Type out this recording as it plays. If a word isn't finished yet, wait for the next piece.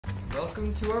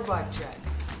Welcome to our bike track.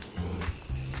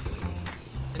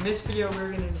 In this video we're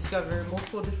going to discover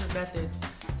multiple different methods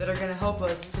that are going to help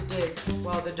us to dig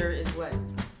while the dirt is wet.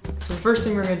 So the first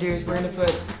thing we're going to do is we're going to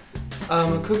put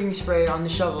a cooking spray on the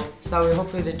shovel so that way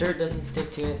hopefully the dirt doesn't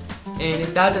stick to it. And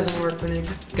if that doesn't work, we're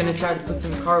going to try to put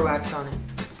some car wax on it.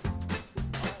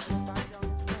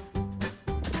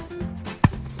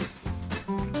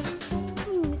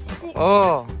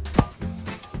 Oh!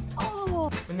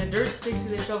 When the dirt sticks to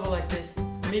the shovel like this,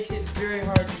 it makes it very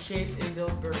hard to shape and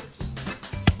build berms.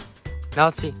 Now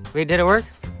let's see. Wait, did it work?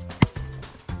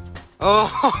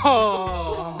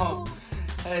 Oh!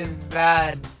 That is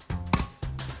bad.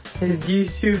 His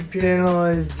YouTube channel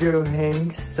is Joe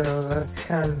Hanks, so that's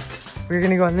kind of... We're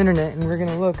gonna go on the internet and we're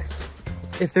gonna look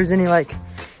if there's any like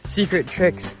secret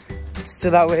tricks so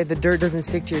that way the dirt doesn't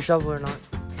stick to your shovel or not.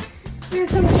 You're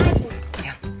coming back.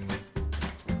 Yeah.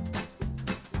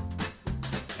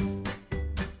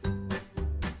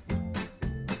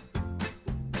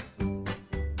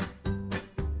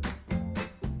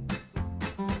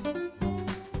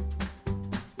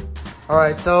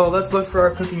 Alright, so let's look for our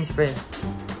cooking spray.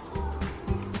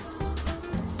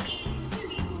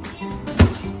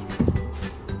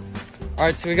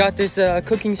 Alright, so we got this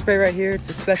cooking spray right here. It's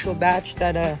a special batch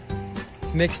that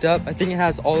is mixed up. I think it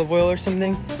has olive oil or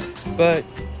something. But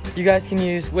you guys can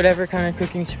use whatever kind of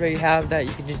cooking spray you have that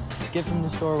you can just get from the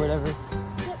store or whatever.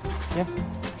 Yep. Yeah.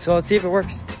 So let's see if it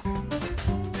works.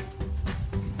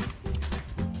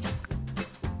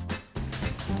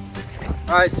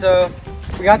 Alright, so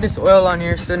we got this oil on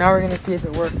here, so now we're gonna see if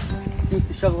it works. See if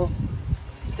the shovel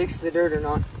sticks to the dirt or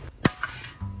not.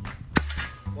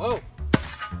 Whoa!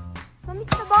 Let me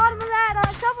see the bottom of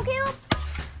that shovel, Caleb.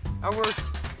 That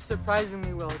works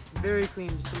surprisingly well. It's very clean,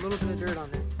 just a little bit of dirt on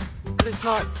there. But it's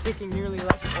not sticking nearly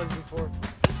like it was before.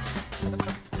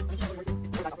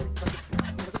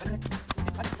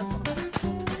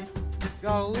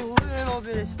 Got a little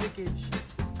bit of stickage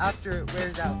after it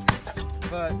wears out,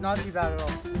 but not too bad at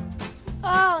all.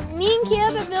 Me and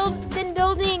Caleb have been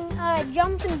building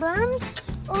jumps and berms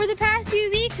over the past few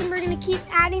weeks, and we're going to keep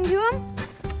adding to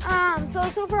them.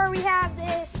 So far we have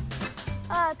this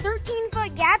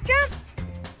 13-foot gap jump,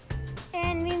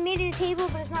 and we made it a table,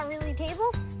 but it's not really a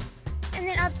table. And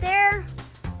then up there,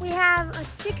 we have a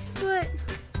 6-foot.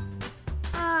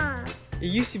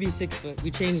 It used to be 6 foot.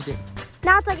 We changed it.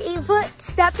 Now it's like 8-foot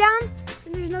step down.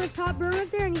 And there's another top berm up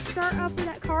there, and you start up where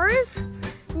that car is.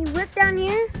 And you whip down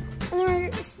here, and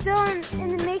we're still in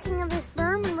the making of this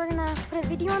berm, and we're gonna put a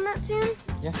video on that soon.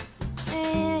 Yeah.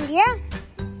 And yeah.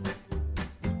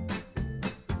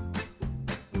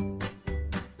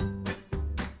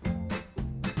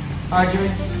 Alright, Jimmy.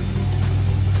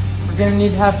 We're gonna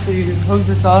need to have to hose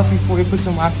this off before we put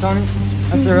some wax on it.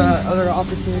 That's our other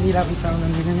opportunity that we found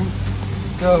on the internet.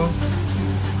 So,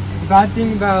 the bad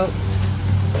thing about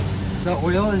the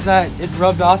oil is that it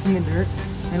rubbed off in the dirt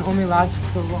and only lasts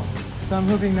so long. So I'm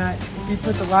hoping that if we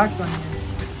put the wax on here,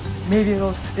 maybe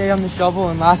it'll stay on the shovel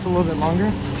and last a little bit longer.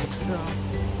 So,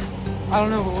 I don't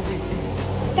know, but we'll see.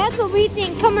 That's what we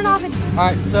think coming off it.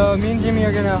 Alright, so me and Jimmy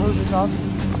are gonna hose this off.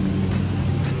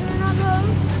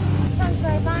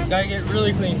 Gotta get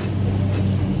really clean.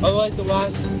 Otherwise the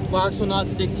wax will not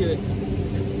stick to it.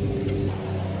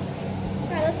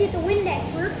 Alright, let's see if the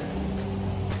Windex works.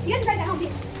 You guys try to help me. I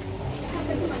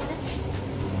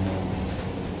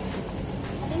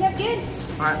think that's good.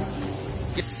 Alright.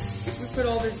 If we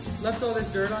left all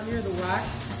this dirt on here, the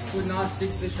wax would not stick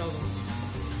to the shovel.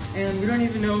 And we don't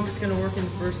even know if it's gonna work in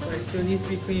the first place, so it needs to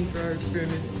be clean for our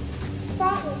experiment.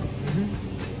 Spotless.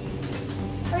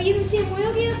 Are you using same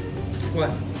oil here?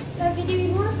 What? That video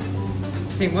before?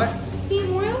 Same what?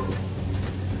 Same oil?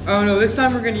 Oh no, this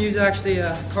time we're gonna use actually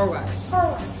car wax.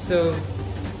 Car wax. So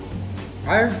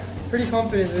I'm pretty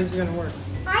confident that this is gonna work.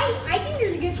 I think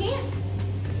there's a good chance.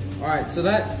 Alright, so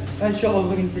that shovel is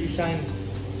looking pretty shiny.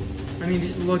 I mean,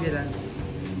 just look at that.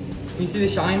 Can you see the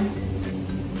shine?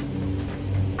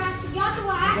 We got the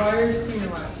wax. Wires, cleaner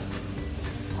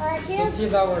wax. Alright, Caleb. Let's see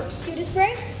if that works. Shoot a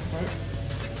spray. Right.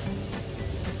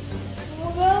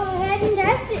 We'll go ahead and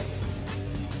test it.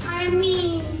 I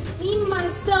mean, me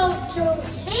myself, Joe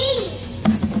Hanks.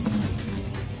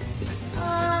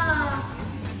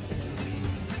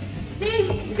 Big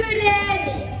good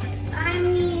edits. I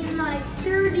mean, like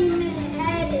 30-minute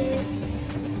edits.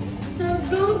 So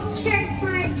go check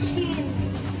my channel.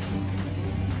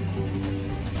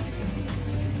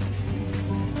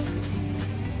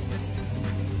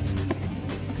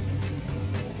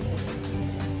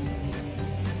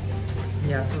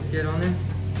 Yeah, so let's get on there.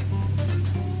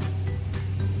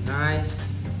 Nice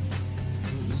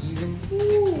and even.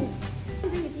 Ooh.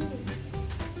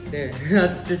 there.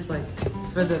 Let's just like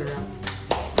spread that around.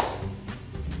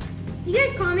 You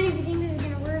guys comment if you think this is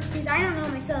gonna work, because I don't know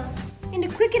myself. And to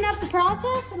quicken up the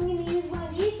process, I'm gonna use one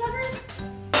of these suckers.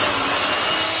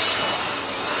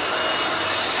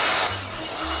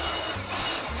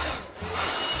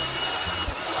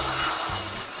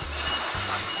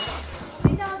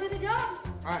 Think that'll do the job?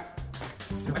 Alright.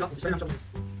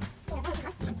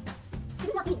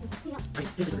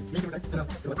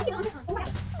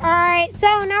 Alright, so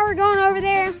now we're going over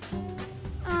there.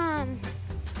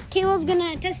 Caleb's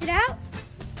gonna test it out.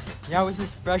 Yeah, this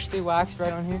is freshly waxed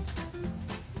right on here.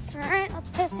 Alright,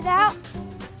 let's test it out.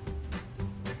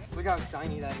 Look how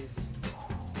shiny that is.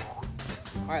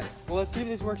 Alright, well let's see if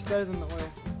this works better than the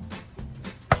oil.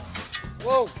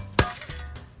 Whoa!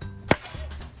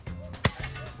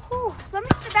 Whew, let me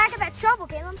see the back of that shovel,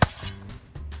 Caleb.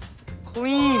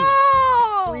 Clean!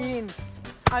 Oh! Clean!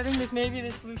 I think this may be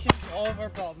the solution to all of our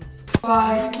problems.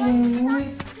 Biking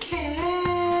with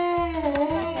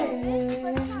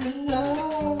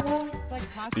It's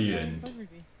like The end.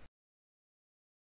 everything.